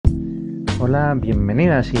Hola,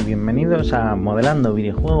 bienvenidas y bienvenidos a Modelando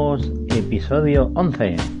Videojuegos, episodio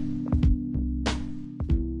 11.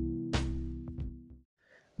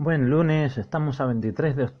 Buen lunes, estamos a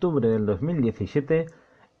 23 de octubre del 2017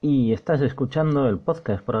 y estás escuchando el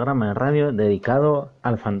podcast programa de radio dedicado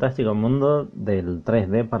al fantástico mundo del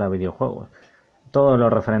 3D para videojuegos. Todo lo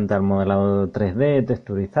referente al modelado 3D,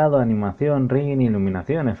 texturizado, animación, rigging,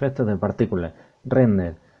 iluminación, efectos de partículas,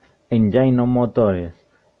 render, engine o motores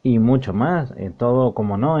y mucho más, todo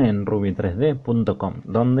como no en ruby3d.com,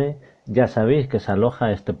 donde ya sabéis que se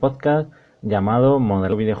aloja este podcast llamado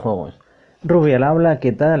Modelo Videojuegos. Ruby al habla,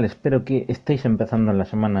 ¿qué tal? Espero que estéis empezando la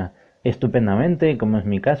semana estupendamente, como es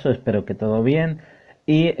mi caso, espero que todo bien.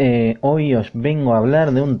 Y hoy os vengo a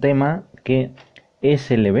hablar de un tema que es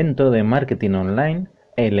el evento de marketing online,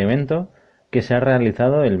 el evento que se ha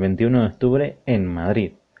realizado el 21 de octubre en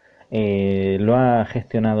Madrid. Lo ha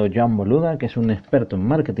gestionado Joan Boluda, que es un experto en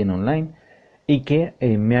marketing online y que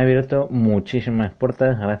me ha abierto muchísimas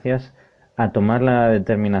puertas gracias a tomar la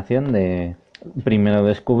determinación de primero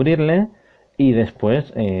descubrirle y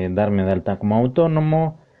después darme de alta como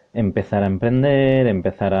autónomo, empezar a emprender,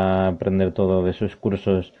 empezar a aprender todo de sus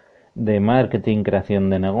cursos de marketing, creación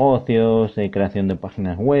de negocios, creación de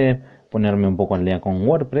páginas web, ponerme un poco al día con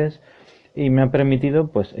WordPress y me ha permitido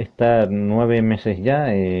pues estar 9 meses ya,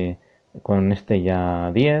 con este ya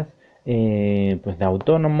 10, pues de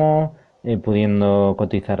autónomo, pudiendo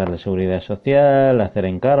cotizar a la seguridad social, hacer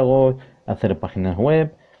encargos, hacer páginas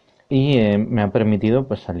web y me ha permitido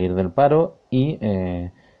pues salir del paro y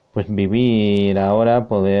pues vivir ahora,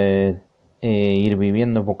 poder ir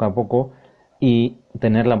viviendo poco a poco y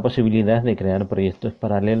tener la posibilidad de crear proyectos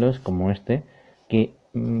paralelos como este que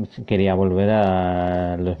quería volver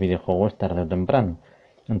a los videojuegos tarde o temprano.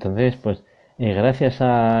 Entonces, pues gracias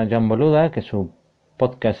a Jan Boluda, que su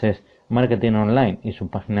podcast es Marketing Online y su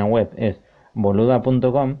página web es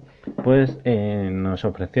boluda.com, pues nos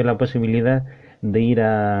ofreció la posibilidad de ir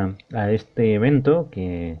a este evento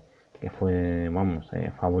que fue, vamos,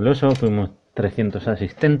 fabuloso. Fuimos 300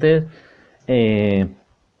 asistentes. Eh,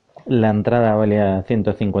 la entrada valía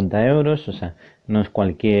 150 euros, o sea, no es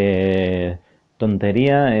cualquier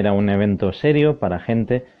tontería, era un evento serio para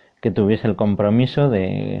gente que tuviese el compromiso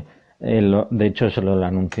de hecho solo lo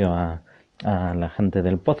anunció a la gente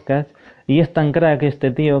del podcast, y es tan crack este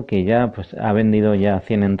tío que ya pues ha vendido ya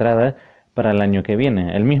 100 entradas para el año que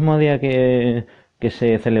viene. El mismo día que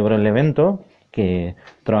se celebró el evento, que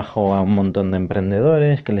trabajó a un montón de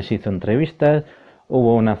emprendedores, que les hizo entrevistas,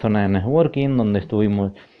 hubo una zona de networking donde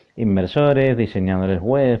estuvimos inversores, diseñadores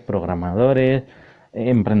web, programadores,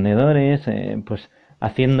 emprendedores, pues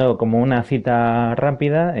haciendo como una cita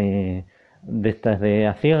rápida, de estas de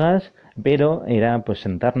a ciegas, pero era pues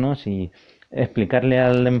sentarnos y explicarle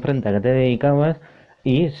al de enfrente a qué te dedicabas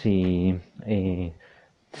y si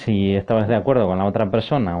estabas de acuerdo con la otra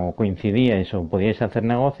persona o coincidíais o podíais hacer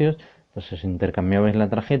negocios, pues os intercambiabais la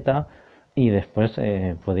tarjeta y después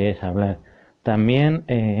podíais hablar. También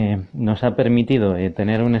nos ha permitido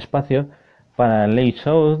tener un espacio para late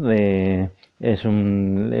shows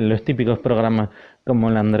los típicos programas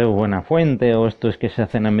como el Andreu Buenafuente o estos que se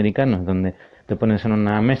hacen americanos, donde te pones en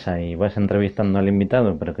una mesa y vas entrevistando al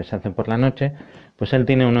invitado, pero que se hace por la noche. Pues él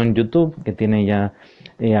tiene uno en YouTube que tiene ya,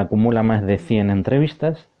 acumula más de 100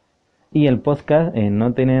 entrevistas, y el podcast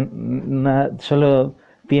no tiene nada, solo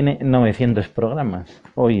tiene 900 programas.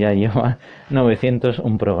 Hoy ya lleva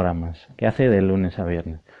 901 programas que hace de lunes a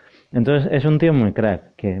viernes. Entonces es un tío muy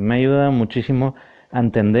crack que me ha ayudado muchísimo a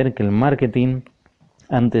entender que el marketing,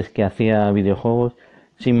 antes que hacía videojuegos,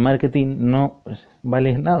 sin marketing no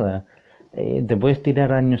vale nada. Te puedes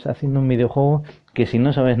tirar años haciendo un videojuego que si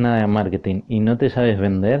no sabes nada de marketing y no te sabes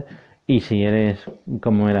vender, y si eres,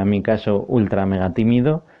 como era mi caso, ultra mega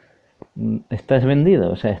tímido, estás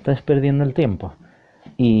vendido, o sea, estás perdiendo el tiempo.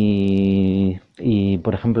 Y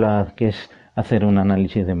por ejemplo, ¿qué es hacer un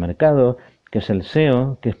análisis de mercado? ¿Qué es el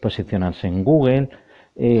SEO? ¿Qué es posicionarse en Google?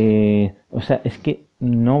 O sea, es que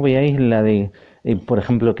no veáis la de, por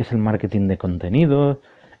ejemplo, qué es el marketing de contenidos.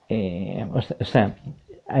 O sea,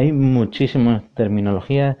 hay muchísima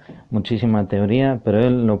terminología, muchísima teoría, pero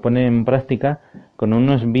él lo pone en práctica con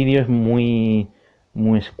unos vídeos muy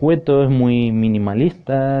escuetos, muy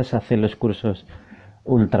minimalistas, hace los cursos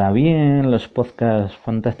ultra bien, los podcasts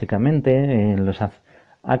fantásticamente,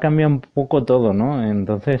 ha cambiado un poco todo, ¿no?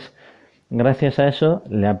 Entonces, gracias a eso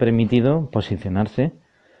le ha permitido posicionarse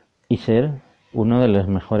y ser uno de los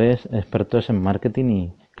mejores expertos en marketing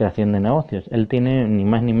y creación de negocios. Él tiene ni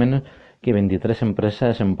más ni menos que 23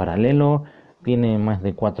 empresas en paralelo, tiene más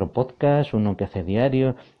de 4 podcasts, uno que hace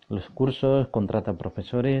diario, los cursos, contrata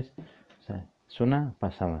profesores, o sea, es una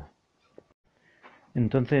pasada.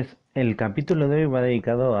 Entonces, el capítulo de hoy va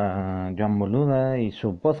dedicado a Joan Boluda y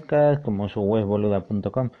su podcast, como su web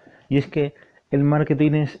boluda.com. Y es que el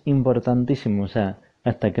marketing es importantísimo. O sea,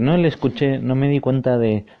 hasta que no le escuché, no me di cuenta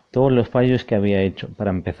de todos los fallos que había hecho.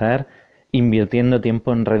 Para empezar, invirtiendo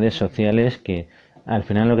tiempo en redes sociales, que al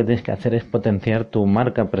final lo que tienes que hacer es potenciar tu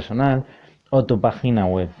marca personal o tu página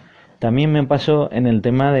web. También me pasó en el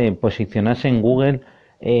tema de posicionarse en Google,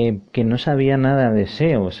 que no sabía nada de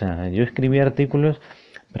SEO. O sea, yo escribía artículos,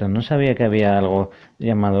 pero no sabía que había algo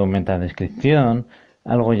llamado metadescripción,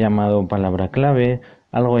 algo llamado palabra clave,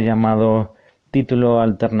 algo llamado título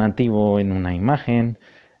alternativo en una imagen,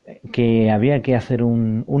 que había que hacer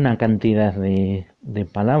una cantidad de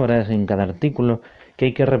palabras en cada artículo, que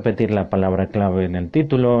hay que repetir la palabra clave en el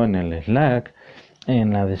título, en el Slack,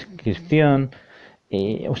 en la descripción.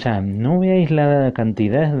 O sea, no veáis la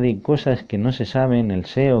cantidad de cosas que no se saben, el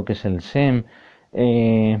SEO, que es el SEM,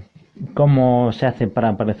 eh, cómo se hace para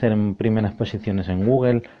aparecer en primeras posiciones en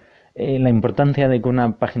Google, la importancia de que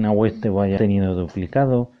una página web te vaya tenido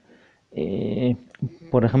duplicado, eh,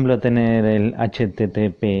 por ejemplo, tener el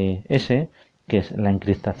HTTPS, que es la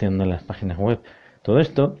encriptación de las páginas web. Todo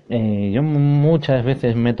esto, yo muchas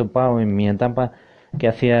veces me he topado en mi etapa que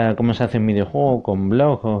hacía cómo se hace un videojuego con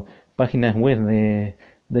blogs o páginas web de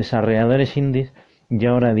desarrolladores indies, y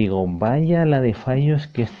ahora digo, vaya la de fallos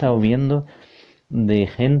que he estado viendo de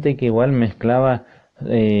gente que igual mezclaba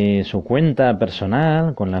su cuenta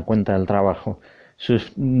personal con la cuenta del trabajo,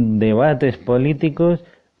 sus debates políticos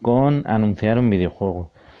con anunciar un videojuego.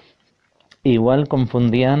 Igual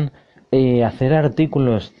confundían hacer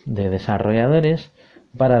artículos de desarrolladores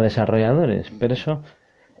para desarrolladores, pero eso,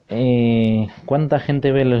 ¿cuánta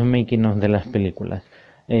gente ve los making of de las películas?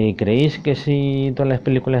 ¿Creéis que si todas las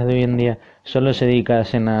películas de hoy en día solo se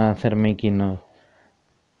dedicasen a hacer making of,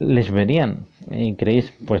 les verían?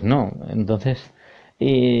 ¿Creéis? Pues no. Entonces,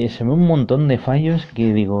 se ve un montón de fallos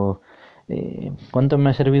que digo, ¿cuánto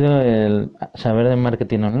me ha servido el saber de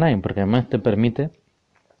marketing online? Porque además te permite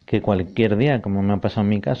que cualquier día, como me ha pasado en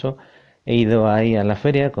mi caso, he ido ahí a la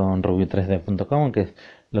feria con rubio3d.com, que es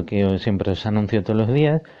lo que yo siempre os anuncio todos los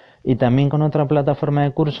días, y también con otra plataforma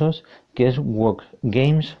de cursos que es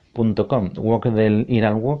walkgames.com, walk del ir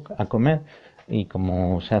al walk a comer, y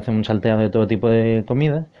como se hace un salteado de todo tipo de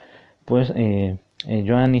comidas, pues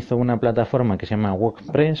Joan hizo una plataforma que se llama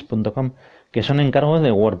wordpress.com, que son encargos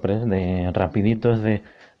de WordPress, de rapiditos de,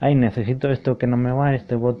 ay, necesito esto que no me va,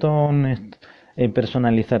 este botón,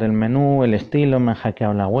 personalizar el menú, el estilo, me han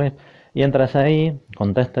hackeado la web, y entras ahí,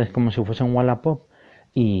 contactas como si fuese un Wallapop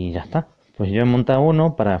y ya está. Pues yo he montado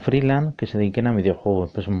uno para freelance que se dediquen a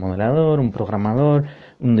videojuegos, pues un modelador, un programador,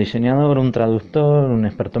 un diseñador, un traductor, un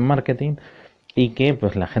experto en marketing, y que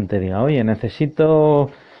pues la gente diga, oye, necesito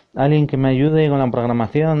alguien que me ayude con la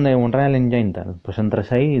programación de Unreal Engine tal. Pues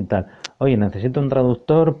entras ahí y tal. Oye, necesito un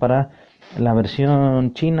traductor para la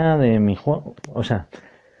versión china de mi juego. O sea,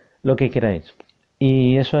 lo que queráis.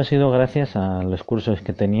 Y eso ha sido gracias a los cursos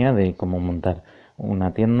que tenía de cómo montar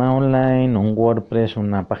una tienda online, un WordPress,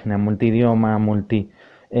 una página multidioma, multisite,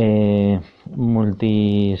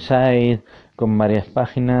 con varias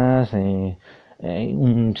páginas,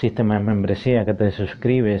 un sistema de membresía que te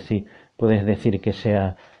suscribes y puedes decir que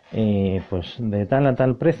sea pues de tal a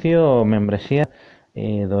tal precio o membresía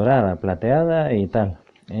dorada, plateada y tal.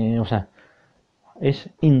 O sea, es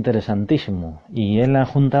interesantísimo y él ha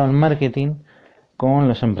juntado el marketing con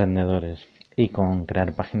los emprendedores y con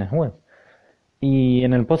crear páginas web. Y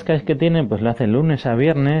en el podcast que tiene, pues lo hace lunes a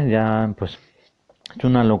viernes, ya pues es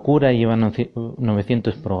una locura, lleva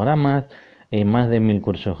 900 programas, más de 1000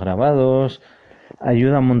 cursos grabados,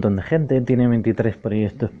 ayuda a un montón de gente, tiene 23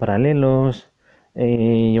 proyectos paralelos,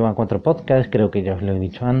 lleva 4 podcasts, creo que ya os lo he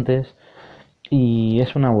dicho antes, y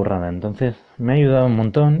es una burrada. Entonces me ha ayudado un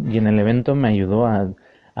montón y en el evento me ayudó a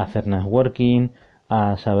hacer networking,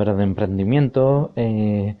 a saber de emprendimiento.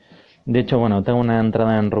 De hecho, bueno, tengo una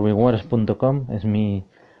entrada en rubyworks.com, es mi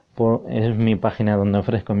página donde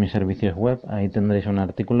ofrezco mis servicios web. Ahí tendréis un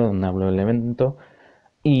artículo donde hablo del evento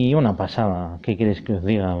y una pasada. ¿Qué queréis que os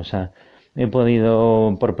diga? O sea, he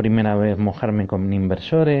podido por primera vez mojarme con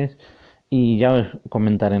inversores y ya os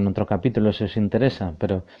comentaré en otro capítulo si os interesa,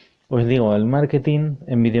 pero os digo, el marketing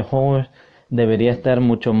en videojuegos debería estar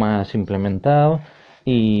mucho más implementado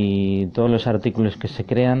y todos los artículos que se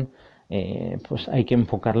crean, pues hay que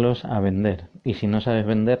enfocarlos a vender. Y si no sabes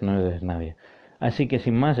vender, no eres nadie. Así que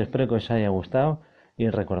sin más, espero que os haya gustado y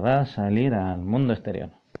recordad salir al mundo exterior.